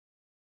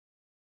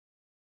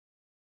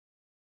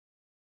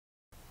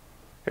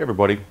Hey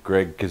everybody,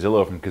 Greg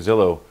Cazillo from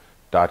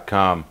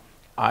Cazillo.com.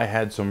 I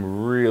had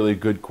some really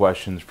good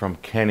questions from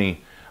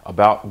Kenny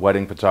about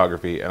wedding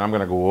photography, and I'm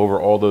going to go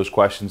over all those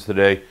questions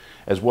today,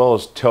 as well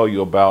as tell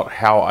you about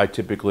how I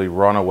typically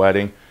run a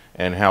wedding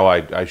and how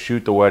I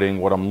shoot the wedding,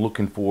 what I'm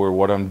looking for,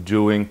 what I'm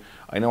doing.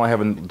 I know I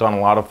haven't done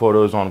a lot of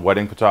photos on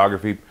wedding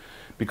photography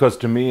because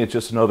to me it's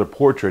just another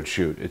portrait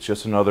shoot. It's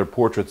just another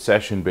portrait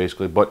session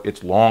basically, but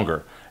it's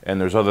longer, and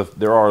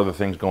there are other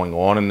things going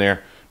on in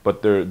there,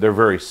 but they're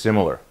very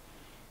similar.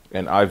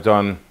 And I've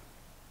done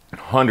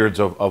hundreds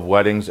of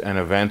weddings and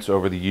events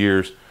over the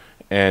years,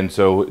 and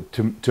so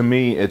to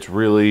me it's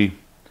really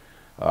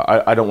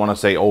I don't want to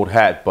say old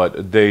hat,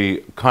 but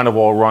they kind of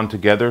all run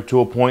together to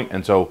a point,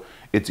 and so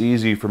it's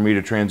easy for me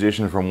to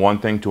transition from one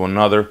thing to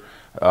another.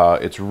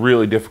 It's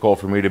really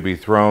difficult for me to be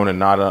thrown and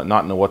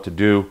not know what to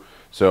do,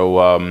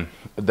 so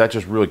that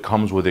just really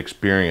comes with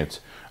experience.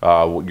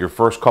 Your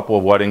first couple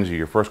of weddings or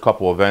your first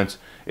couple of events,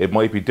 it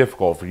might be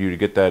difficult for you to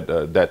get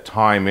that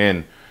time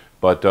in.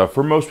 But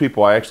for most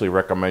people, I actually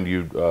recommend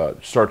you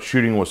start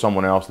shooting with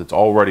someone else that's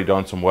already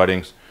done some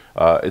weddings.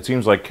 It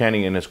seems like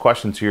Kenny, in his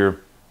questions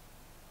here,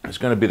 is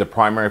going to be the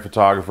primary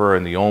photographer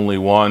and the only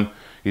one.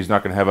 He's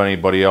not going to have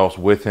anybody else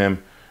with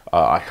him.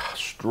 I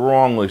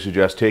strongly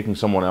suggest taking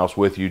someone else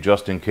with you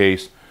just in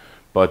case.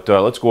 But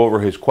let's go over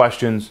his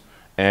questions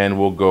and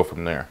we'll go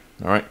from there.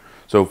 All right.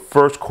 So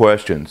first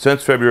question.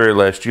 Since February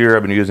last year,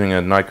 I've been using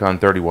a Nikon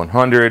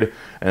 3100,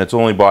 and it's the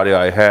only body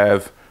I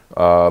have.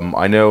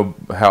 I know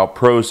how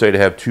pros say to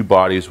have two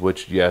bodies,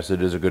 which yes,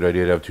 it is a good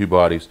idea to have two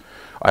bodies.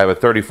 I have a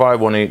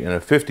 35-1.8 and a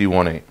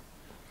 50-1.8.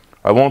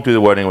 I won't do the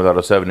wedding without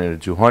a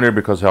 70-200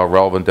 because how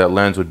relevant that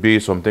lens would be,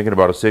 so I'm thinking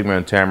about a Sigma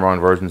and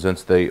Tamron version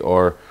since they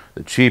are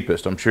the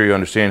cheapest. I'm sure you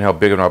understand how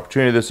big of an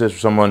opportunity this is for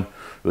someone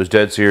who is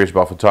dead serious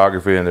about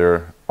photography, and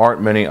there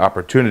aren't many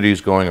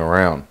opportunities going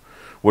around.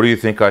 What do you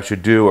think I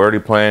should do? I already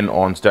plan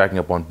on stacking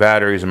up on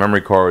batteries and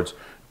memory cards,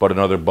 but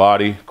another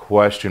body?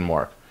 Question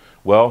mark.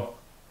 Well,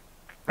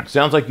 it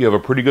sounds like you have a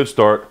pretty good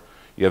start.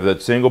 You have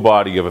that single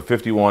body, you have a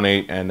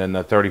 50-1.8 and then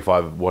the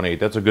 35-1.8.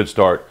 That's a good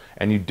start,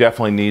 and you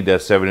definitely need that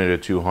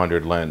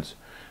 70-200 lens.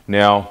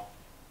 Now,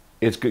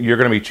 you're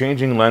going to be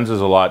changing lenses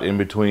a lot in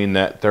between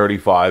that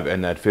 35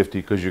 and that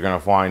 50 because you're going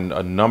to find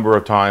a number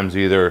of times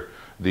either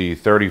the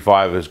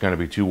 35 is going to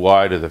be too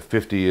wide or the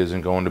 50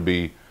 isn't going to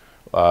be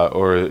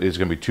or is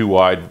going to be too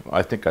wide.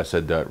 I think I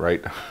said that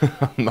right.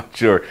 I'm not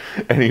sure.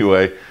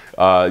 Anyway,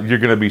 you're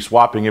going to be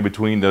swapping in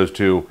between those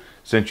two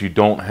since you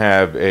don't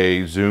have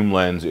a zoom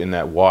lens in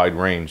that wide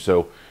range.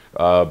 So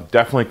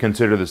definitely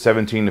consider the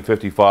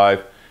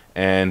 17-55.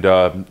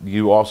 And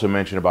you also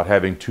mentioned about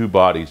having two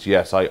bodies.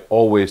 Yes, I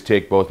always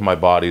take both my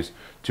bodies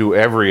to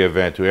every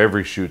event, to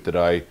every shoot that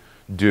I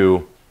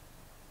do,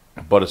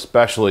 but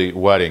especially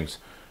weddings.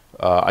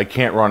 I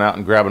can't run out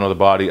and grab another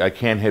body. I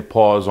can't hit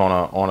pause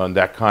on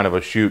that kind of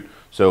a shoot,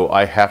 so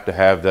I have to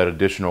have that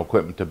additional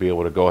equipment to be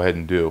able to go ahead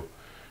and do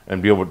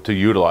and be able to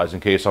utilize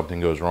in case something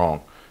goes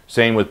wrong.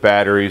 Same with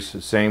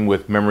batteries, same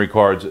with memory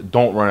cards.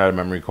 Don't run out of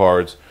memory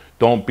cards.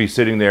 Don't be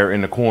sitting there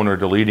in the corner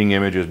deleting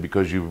images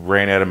because you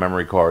ran out of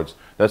memory cards.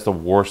 That's the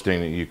worst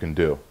thing that you can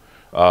do.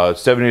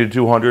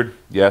 70-200,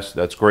 yes,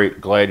 that's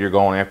great. Glad you're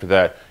going after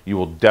that. You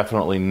will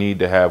definitely need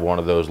to have one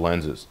of those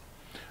lenses.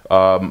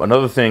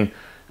 Another thing,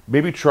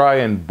 maybe try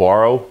and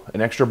borrow an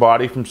extra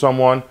body from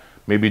someone.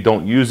 Maybe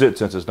don't use it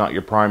since it's not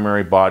your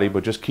primary body,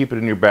 but just keep it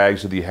in your bag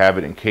so that you have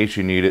it in case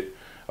you need it.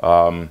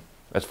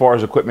 As far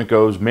as equipment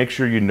goes, make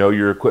sure you know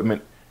your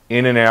equipment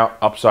in and out,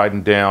 upside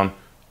and down.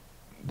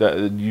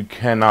 You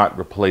cannot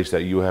replace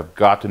that. You have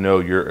got to know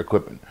your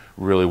equipment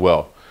really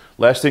well.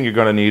 Last thing you're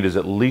going to need is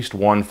at least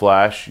one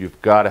flash.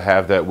 You've got to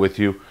have that with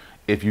you.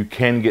 If you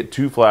can get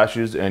two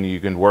flashes and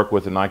you can work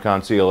with a Nikon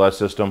CLS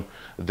system,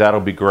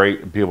 that'll be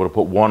great. Be able to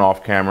put one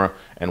off camera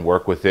and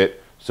work with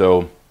it.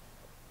 So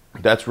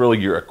that's really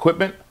your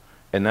equipment,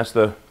 and that's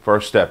the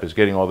first step, is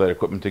getting all that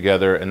equipment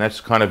together, and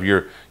that's kind of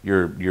your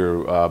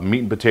meat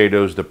and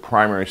potatoes, the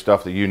primary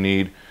stuff that you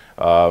need,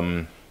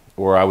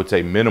 or I would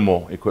say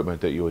minimal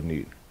equipment that you would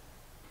need.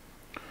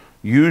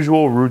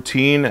 Usual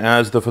routine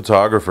as the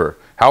photographer.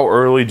 How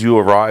early do you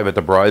arrive at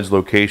the bride's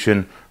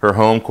location, her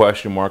home,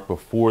 question mark,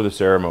 before the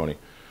ceremony?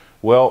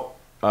 Well,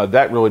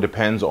 that really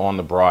depends on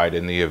the bride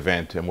and the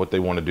event and what they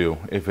want to do.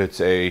 If it's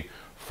a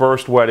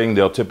first wedding,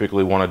 they'll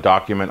typically want to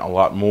document a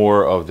lot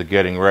more of the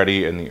getting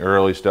ready and the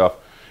early stuff.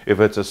 If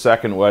it's a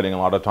second wedding, a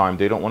lot of time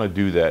they don't want to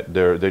do that.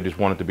 They just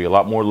want it to be a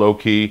lot more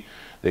low-key.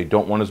 They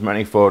don't want as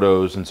many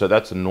photos, and so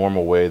that's the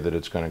normal way that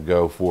it's going to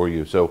go for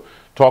you. So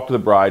talk to the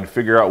bride,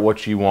 figure out what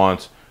she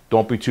wants.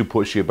 Don't be too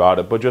pushy about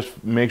it, but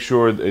just make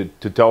sure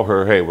to tell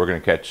her, hey, we're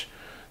going to catch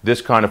this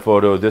kind of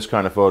photo, this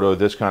kind of photo,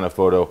 this kind of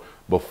photo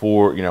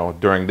before,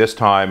 during this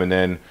time. And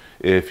then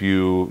if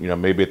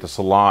maybe at the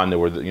salon there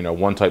were,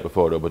 one type of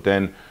photo, but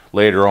then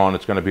later on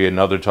it's going to be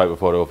another type of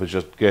photo if it's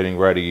just getting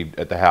ready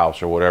at the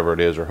house or whatever it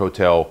is, or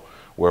hotel,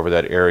 wherever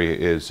that area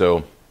is.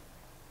 So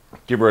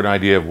give her an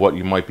idea of what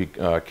you might be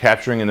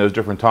capturing in those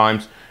different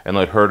times, and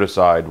let her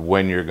decide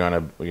when you're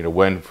going to,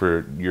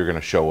 you're going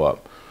to show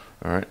up.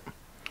 All right.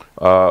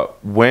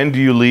 When do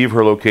you leave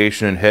her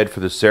location and head for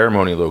the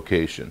ceremony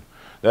location?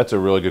 That's a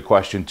really good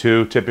question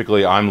too.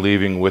 Typically I'm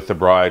leaving with the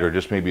bride or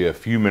just maybe a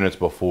few minutes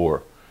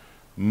before.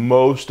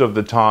 Most of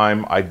the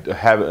time I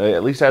have,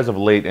 at least as of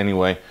late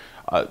anyway,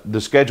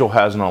 the schedule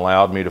hasn't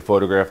allowed me to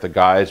photograph the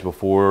guys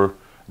before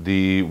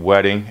the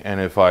wedding, and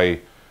if I,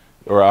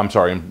 or I'm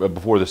sorry,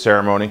 before the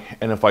ceremony.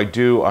 And if I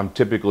do, I'm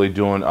typically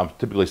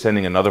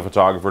sending another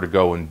photographer to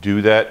go and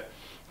do that,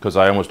 because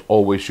I almost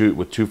always shoot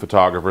with 2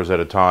 photographers at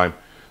a time.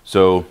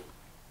 So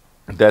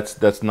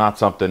that's not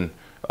something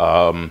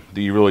that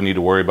you really need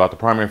to worry about. The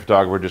primary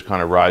photographer just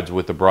kind of rides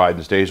with the bride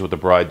and stays with the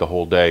bride the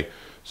whole day.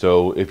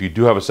 So if you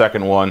do have a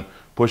second one,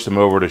 push them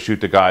over to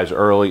shoot the guys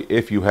early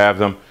if you have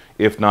them.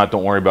 If not,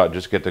 don't worry about it.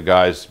 Just get the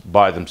guys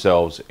by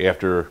themselves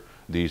after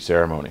the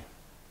ceremony.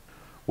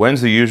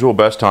 When's the usual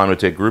best time to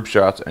take group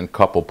shots and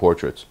couple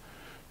portraits?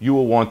 You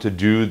will want to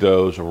do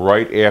those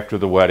right after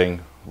the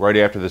wedding, right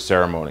after the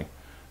ceremony.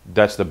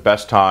 That's the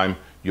best time.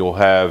 You'll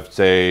have,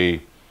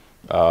 say,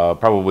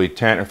 probably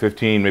 10 or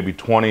 15, maybe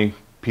 20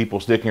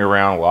 people sticking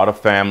around, a lot of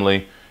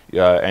family,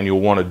 and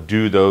you'll want to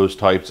do those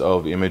types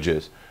of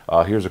images.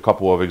 Here's a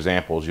couple of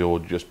examples. You'll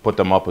just put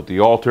them up at the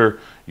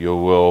altar. You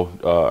will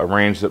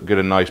arrange them, get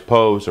a nice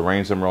pose,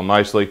 arrange them real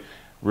nicely.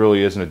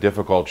 Really isn't a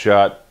difficult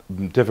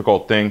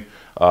thing.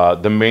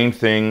 The main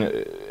thing,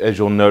 as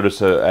you'll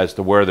notice, as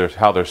to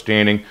how they're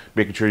standing,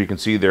 making sure you can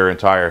see their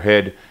entire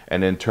head,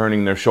 and then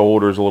turning their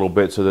shoulders a little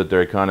bit so that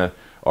they kind of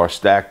are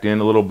stacked in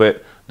a little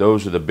bit.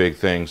 Those are the big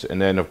things.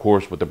 And then, of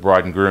course, with the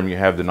bride and groom, you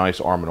have the nice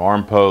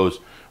arm-in-arm pose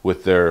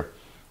with their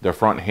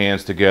front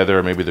hands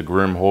together, maybe the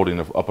groom holding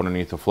up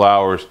underneath the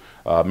flowers.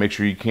 Make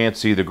sure you can't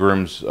see the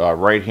groom's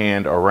right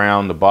hand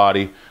around the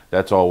body.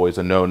 That's always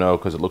a no-no,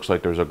 because it looks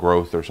like there's a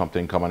growth or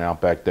something coming out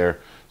back there.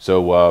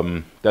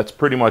 So that's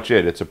pretty much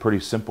it. It's a pretty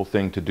simple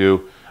thing to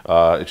do.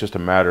 It's just a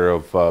matter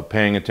of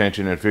paying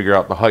attention and figure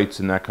out the heights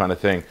and that kind of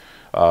thing.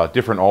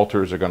 Different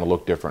altars are going to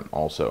look different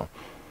also.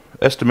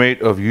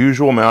 Estimate of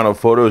usual amount of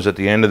photos at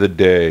the end of the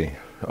day,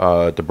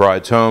 at the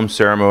bride's home,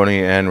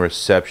 ceremony, and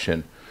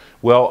reception.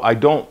 Well, I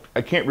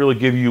can't really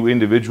give you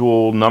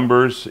individual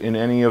numbers in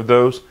any of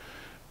those,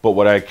 but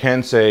what I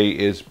can say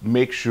is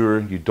make sure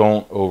you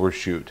don't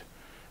overshoot.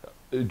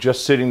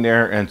 Just sitting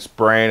there and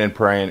spraying and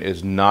praying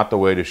is not the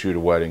way to shoot a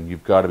wedding.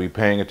 You've got to be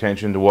paying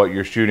attention to what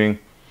you're shooting,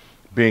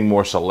 being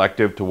more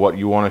selective to what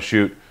you want to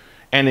shoot.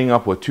 Ending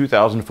up with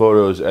 2,000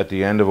 photos at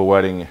the end of a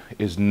wedding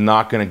is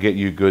not going to get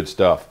you good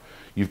stuff.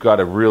 You've got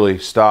to really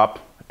stop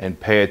and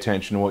pay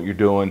attention to what you're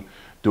doing.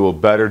 Do a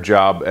better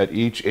job at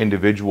each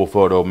individual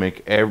photo.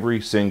 Make every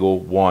single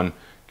one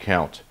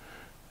count.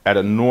 At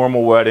a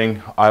normal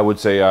wedding, I would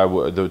say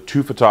the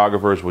 2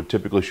 photographers would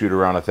typically shoot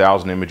around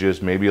 1,000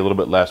 images, maybe a little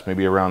bit less,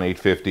 maybe around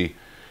 850.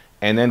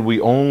 And then we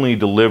only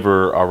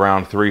deliver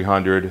around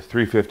 300,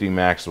 350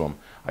 maximum.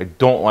 I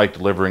don't like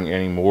delivering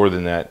any more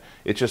than that.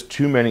 It's just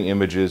too many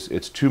images.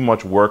 It's too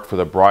much work for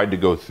the bride to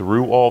go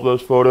through all of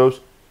those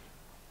photos.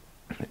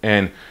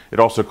 And it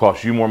also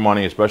costs you more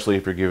money, especially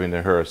if you're giving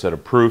her a set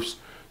of proofs.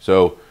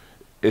 So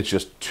it's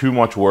just too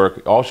much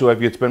work. Also,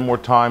 if you spend more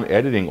time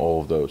editing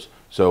all of those.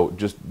 So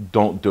just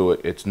don't do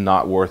it. It's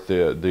not worth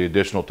the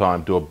additional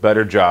time. Do a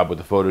better job with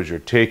the photos you're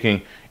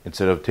taking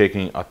instead of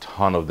taking a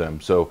ton of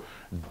them. So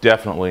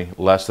definitely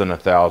less than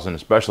 1,000,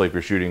 especially if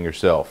you're shooting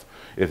yourself.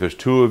 If there's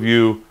 2 of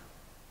you,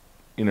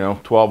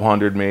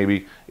 1,200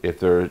 maybe. If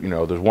there's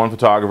 1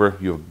 photographer,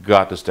 you've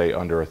got to stay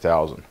under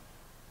 1,000.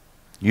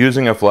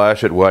 Using a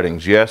flash at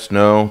weddings, yes,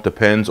 no,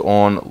 depends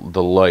on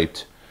the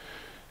light.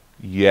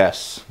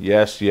 Yes,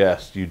 yes,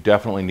 yes, you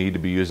definitely need to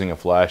be using a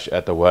flash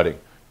at the wedding,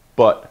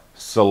 but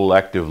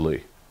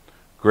selectively.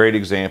 Great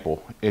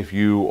example, if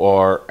you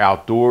are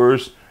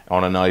outdoors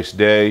on a nice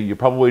day, you're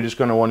probably just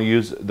going to want to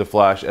use the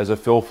flash as a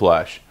fill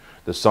flash.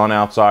 The sun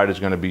outside is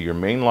going to be your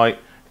main light,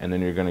 and then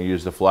you're going to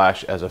use the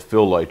flash as a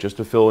fill light, just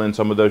to fill in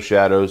some of those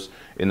shadows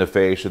in the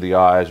face or the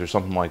eyes or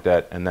something like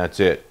that, and that's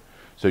it.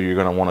 So you're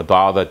going to want to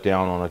dial that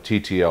down on a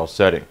TTL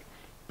setting,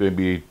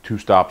 maybe 2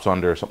 stops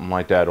under, something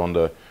like that. On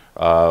the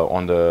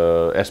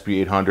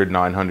SB 800,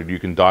 900, you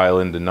can dial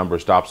in the number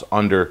of stops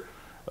under.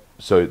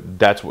 So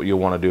that's what you'll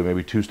want to do,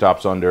 maybe 2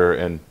 stops under,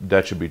 and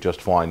that should be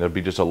just fine. There'll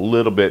be just a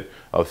little bit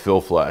of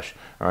fill flash.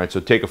 All right, so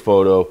take a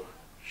photo,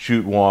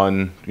 shoot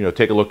one,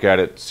 take a look at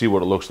it, see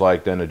what it looks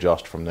like, then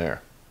adjust from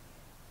there.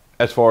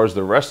 As far as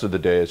the rest of the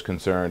day is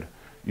concerned,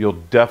 you'll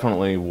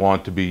definitely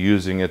want to be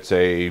using it,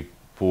 say,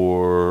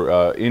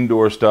 for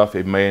indoor stuff.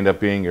 It may end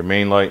up being your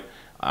main light.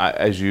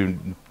 As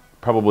you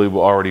probably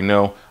will already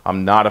know,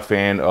 I'm not a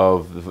fan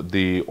of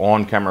the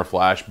on-camera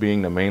flash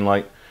being the main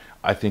light.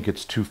 I think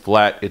it's too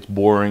flat, it's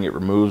boring, it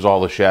removes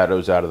all the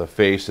shadows out of the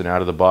face and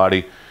out of the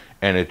body,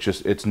 and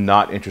it's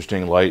not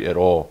interesting light at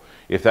all.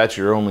 If that's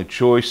your only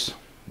choice,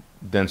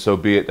 then so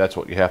be it, that's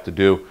what you have to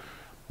do.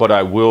 But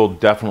I will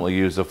definitely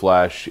use the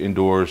flash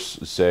indoors,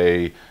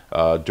 say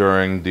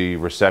during the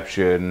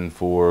reception,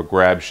 for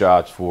grab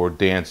shots, for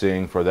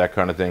dancing, for that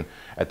kind of thing.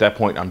 At that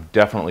point, I'm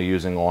definitely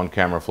using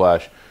on-camera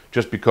flash,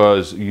 just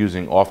because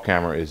using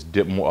off-camera is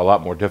a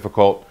lot more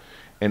difficult.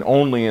 and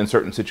only in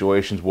certain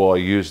situations will I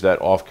use that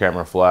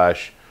off-camera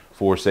flash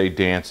for, say,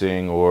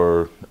 dancing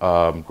or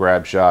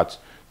grab shots.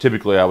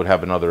 Typically I would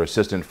have another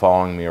assistant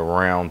following me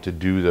around to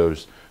do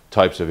those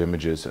types of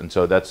images, and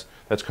so that's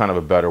kind of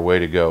a better way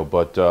to go.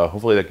 But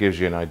hopefully that gives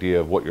you an idea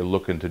of what you're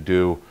looking to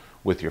do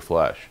with your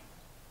flash.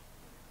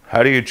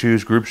 How do you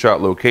choose group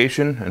shot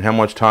location, and how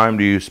much time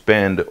do you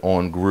spend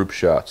on group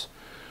shots?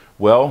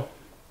 Well,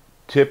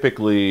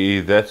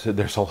 typically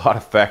there's a lot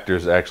of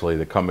factors actually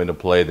that come into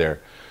play there.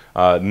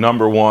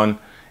 Number one,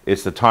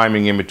 it's the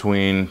timing in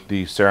between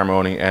the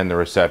ceremony and the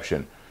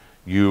reception.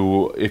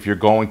 If you're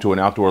going to an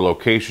outdoor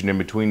location in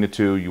between the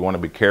two, you want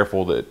to be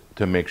careful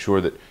to make sure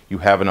that you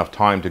have enough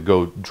time to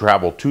go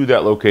travel to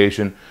that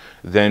location,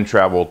 then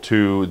travel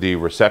to the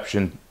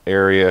reception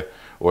area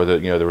or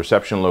the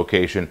reception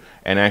location,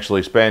 and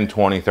actually spend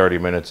 20-30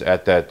 minutes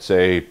at that,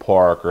 say,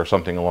 park or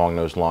something along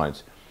those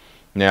lines.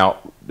 Now,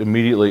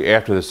 immediately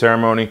after the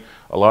ceremony,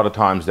 a lot of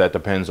times that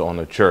depends on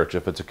the church.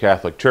 If it's a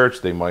Catholic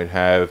church, they might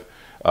have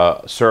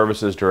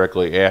services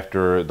directly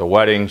after the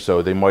wedding,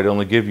 so they might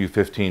only give you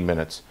 15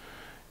 minutes.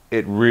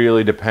 It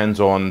really depends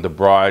on the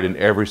bride, and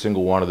every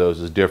single one of those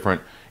is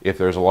different. If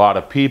there's a lot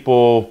of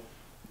people,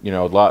 a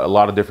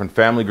lot of different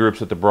family groups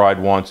that the bride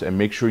wants, and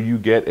make sure you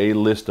get a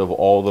list of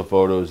all the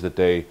photos that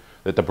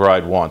the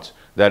bride wants.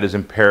 That is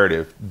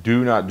imperative.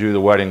 Do not do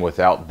the wedding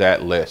without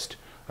that list.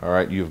 All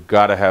right, you've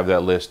got to have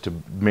that list to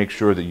make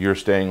sure that you're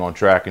staying on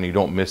track and you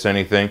don't miss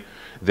anything.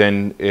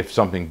 Then if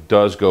something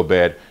does go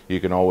bad, you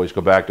can always go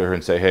back to her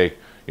and say, hey,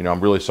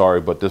 I'm really sorry,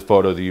 but this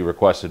photo that you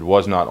requested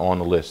was not on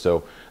the list.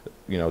 So,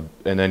 and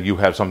then you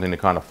have something to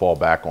kind of fall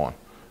back on.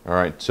 All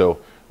right, so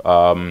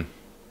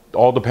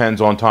all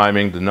depends on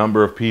timing, the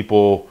number of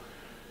people.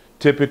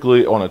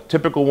 Typically, on a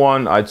typical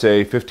one, I'd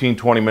say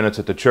 15-20 minutes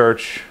at the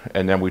church,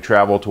 and then we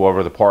travel to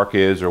wherever the park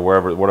is or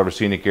whatever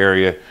scenic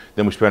area.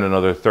 Then we spend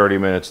another 30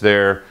 minutes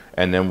there,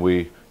 and then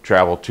we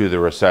travel to the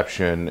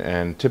reception.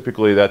 And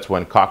typically that's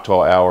when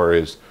cocktail hour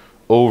is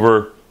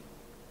over,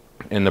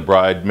 and the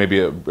bride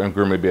and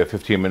groom maybe have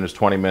 15 minutes,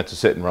 20 minutes to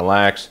sit and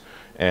relax.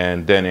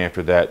 And then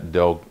after that,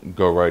 they'll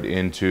go right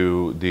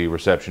into the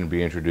reception,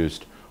 be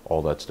introduced,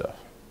 all that stuff.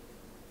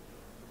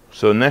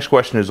 So the next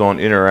question is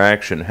on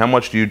interaction. How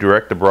much do you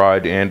direct the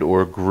bride and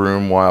or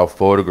groom while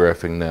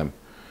photographing them?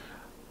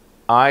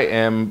 I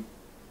am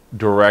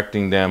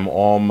directing them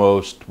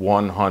almost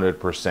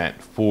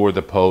 100% for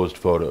the posed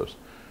photos.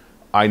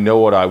 I know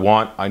what I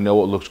want. I know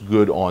what looks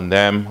good on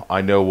them. I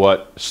know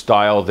what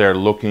style they're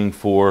looking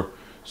for.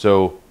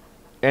 So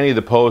any of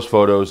the posed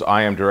photos,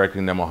 I am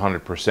directing them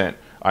 100%.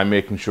 I'm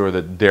making sure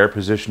that their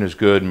position is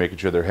good, making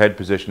sure their head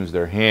positions,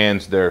 their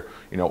hands,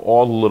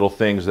 all the little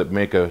things that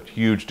make a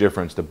huge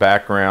difference. The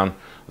background,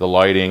 the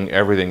lighting,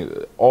 everything,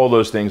 all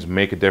those things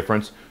make a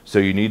difference. So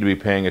you need to be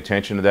paying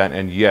attention to that.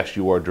 And yes,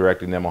 you are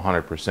directing them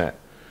 100%.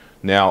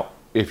 Now,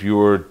 if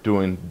you're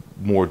doing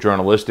more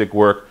journalistic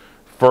work,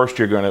 first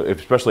you're going to,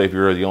 especially if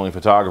you're the only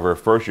photographer,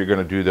 first you're going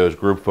to do those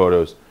group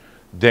photos.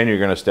 Then you're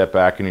going to step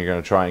back and you're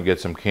going to try and get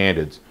some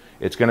candids.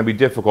 It's going to be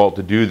difficult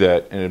to do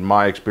that, and in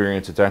my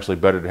experience, it's actually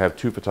better to have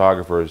two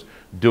photographers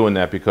doing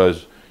that,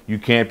 because you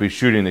can't be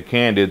shooting the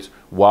candids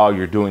while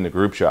you're doing the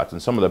group shots. And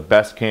some of the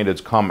best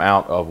candids come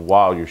out of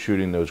while you're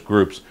shooting those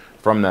groups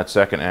from that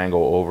second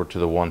angle over to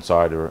the one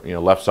side, or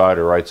left side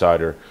or right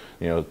side, or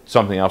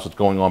something else that's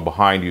going on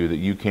behind you that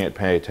you can't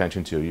pay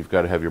attention to. You've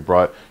got to have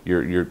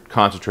your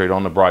concentrate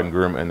on the bride and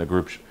groom and the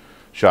group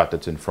shot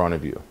that's in front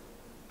of you.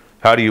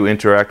 How do you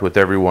interact with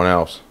everyone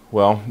else?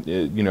 Well,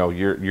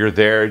 you're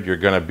there. You're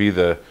going to be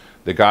the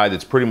guy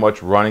that's pretty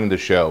much running the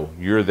show.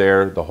 You're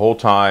there the whole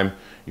time.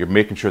 You're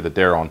making sure that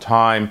they're on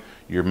time.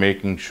 You're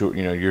making sure,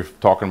 you're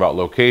talking about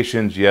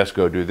locations. Yes,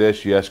 go do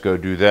this. Yes, go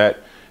do that.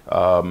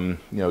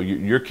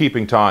 You're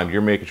keeping time.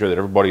 You're making sure that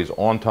everybody is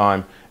on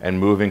time and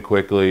moving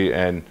quickly,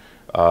 and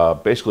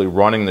basically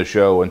running the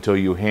show until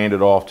you hand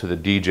it off to the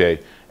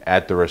DJ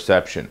at the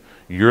reception.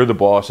 You're the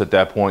boss at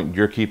that point.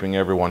 You're keeping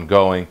everyone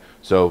going.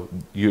 So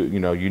you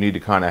need to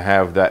kind of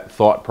have that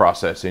thought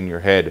process in your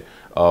head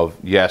of,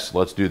 yes,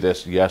 let's do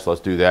this. Yes, let's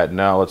do that.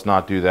 No, let's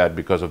not do that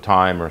because of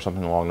time or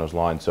something along those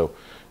lines. So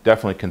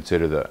definitely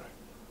consider that.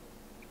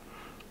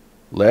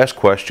 Last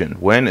question.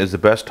 When is the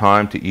best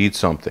time to eat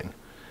something?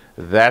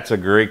 That's a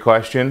great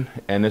question.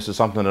 And this is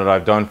something that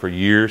I've done for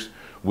years,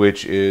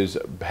 which is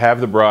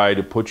have the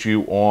bride put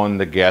you on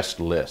the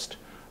guest list.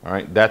 All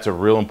right. That's a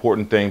real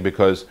important thing,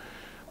 because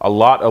a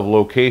lot of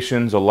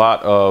locations, a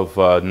lot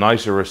of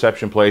nicer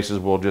reception places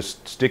will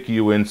just stick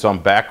you in some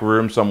back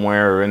room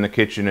somewhere or in the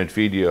kitchen and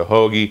feed you a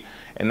hoagie,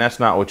 and that's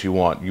not what you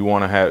want. You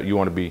want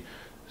to be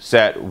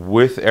sat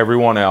with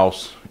everyone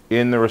else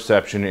in the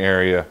reception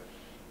area,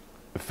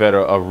 fed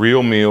a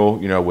real meal,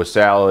 with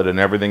salad and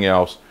everything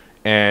else,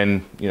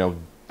 and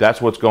that's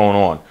what's going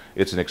on.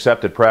 It's an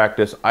accepted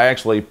practice. I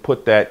actually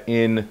put that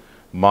in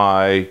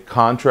my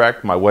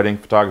contract, my wedding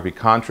photography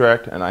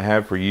contract, and I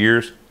have for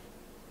years.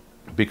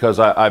 Because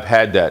I've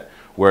had that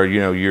where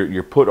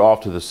you're put off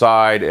to the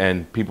side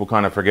and people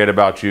kind of forget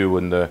about you,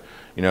 and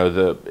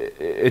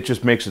it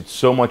just makes it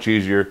so much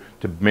easier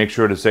to make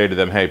sure to say to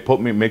them, hey,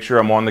 make sure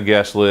I'm on the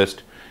guest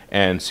list.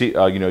 and see,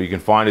 you know, you can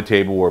find a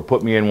table or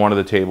put me in one of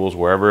the tables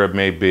wherever it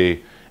may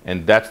be,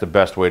 and that's the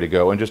best way to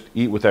go. And just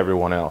eat with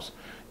everyone else.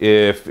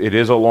 If it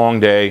is a long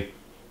day,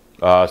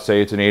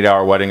 say it's an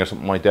 8-hour wedding or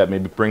something like that,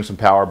 maybe bring some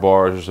power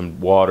bars or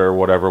some water or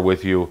whatever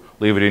with you,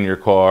 leave it in your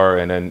car,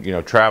 and then, you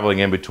know, traveling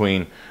in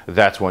between,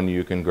 that's when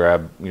you can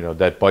grab, you know,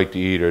 that bite to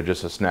eat or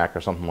just a snack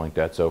or something like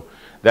that. So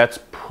that's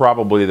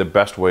probably the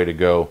best way to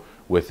go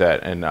with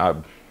that. And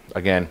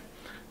again,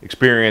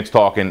 experience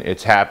talking,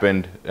 it's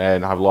happened,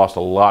 and I've lost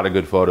a lot of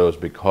good photos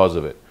because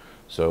of it.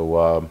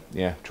 So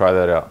yeah, try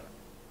that out.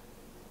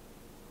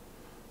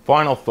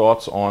 Final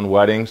thoughts on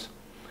weddings.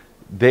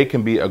 They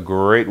can be a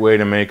great way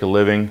to make a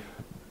living,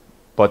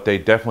 but they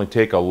definitely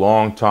take a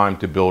long time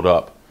to build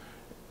up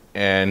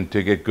and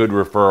to get good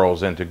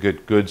referrals and to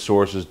get good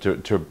sources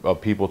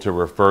of people to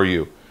refer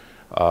you.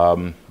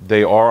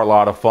 They are a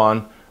lot of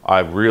fun. I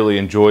really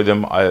enjoy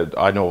them.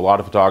 I know a lot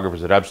of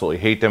photographers that absolutely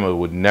hate them and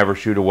would never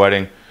shoot a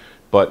wedding,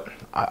 but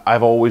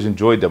I've always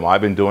enjoyed them.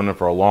 I've been doing them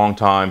for a long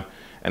time,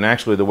 and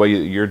actually the way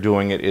you're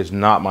doing it is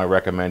not my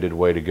recommended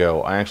way to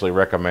go. I actually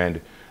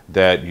recommend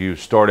that you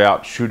start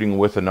out shooting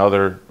with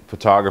another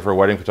photographer,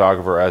 wedding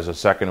photographer, as a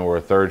second or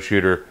a third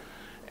shooter,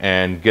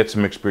 and get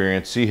some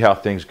experience, see how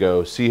things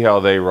go, see how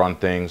they run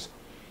things,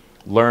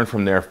 learn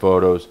from their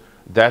photos.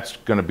 That's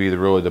going to be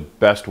really the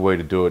best way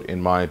to do it,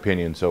 in my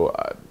opinion. So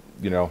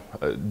you know,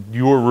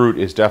 your route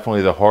is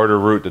definitely the harder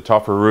route, the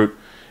tougher route,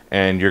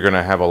 and you're going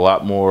to have a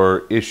lot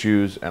more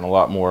issues and a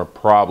lot more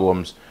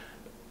problems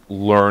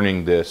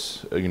learning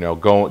this, you know,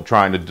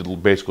 trying to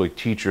basically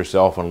teach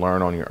yourself and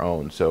learn on your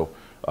own. So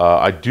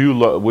I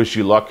do wish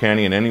you luck,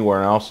 Kenny, and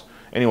anyone else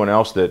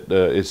that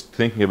is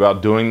thinking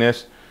about doing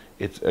this.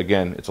 It's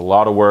a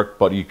lot of work,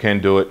 but you can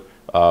do it.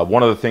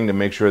 One other thing to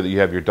make sure that you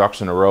have your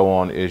ducks in a row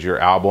on is your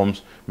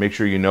albums. Make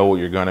sure you know what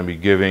you're going to be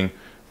giving.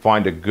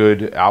 Find a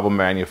good album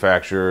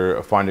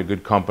manufacturer, find a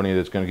good company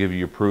that's going to give you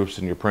your proofs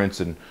and your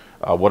prints and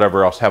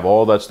whatever else. Have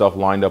all that stuff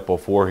lined up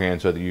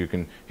beforehand so that you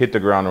can hit the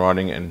ground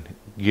running and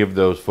give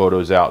those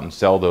photos out and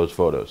sell those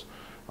photos.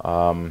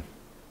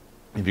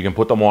 If you can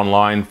put them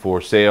online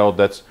for sale,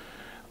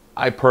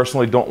 I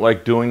personally don't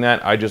like doing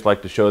that. I just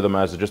like to show them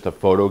as just a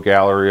photo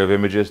gallery of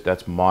images.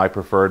 That's my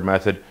preferred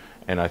method,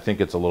 and I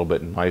think it's a little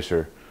bit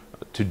nicer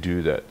to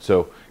do that.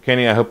 So,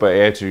 Kenny, I hope I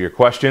answered your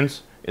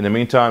questions. In the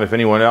meantime, if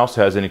anyone else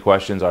has any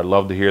questions, I'd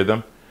love to hear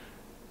them.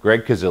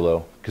 Greg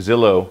Cazillo,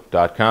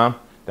 Cazillo.com.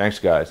 Thanks,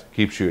 guys.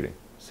 Keep shooting.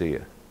 See ya.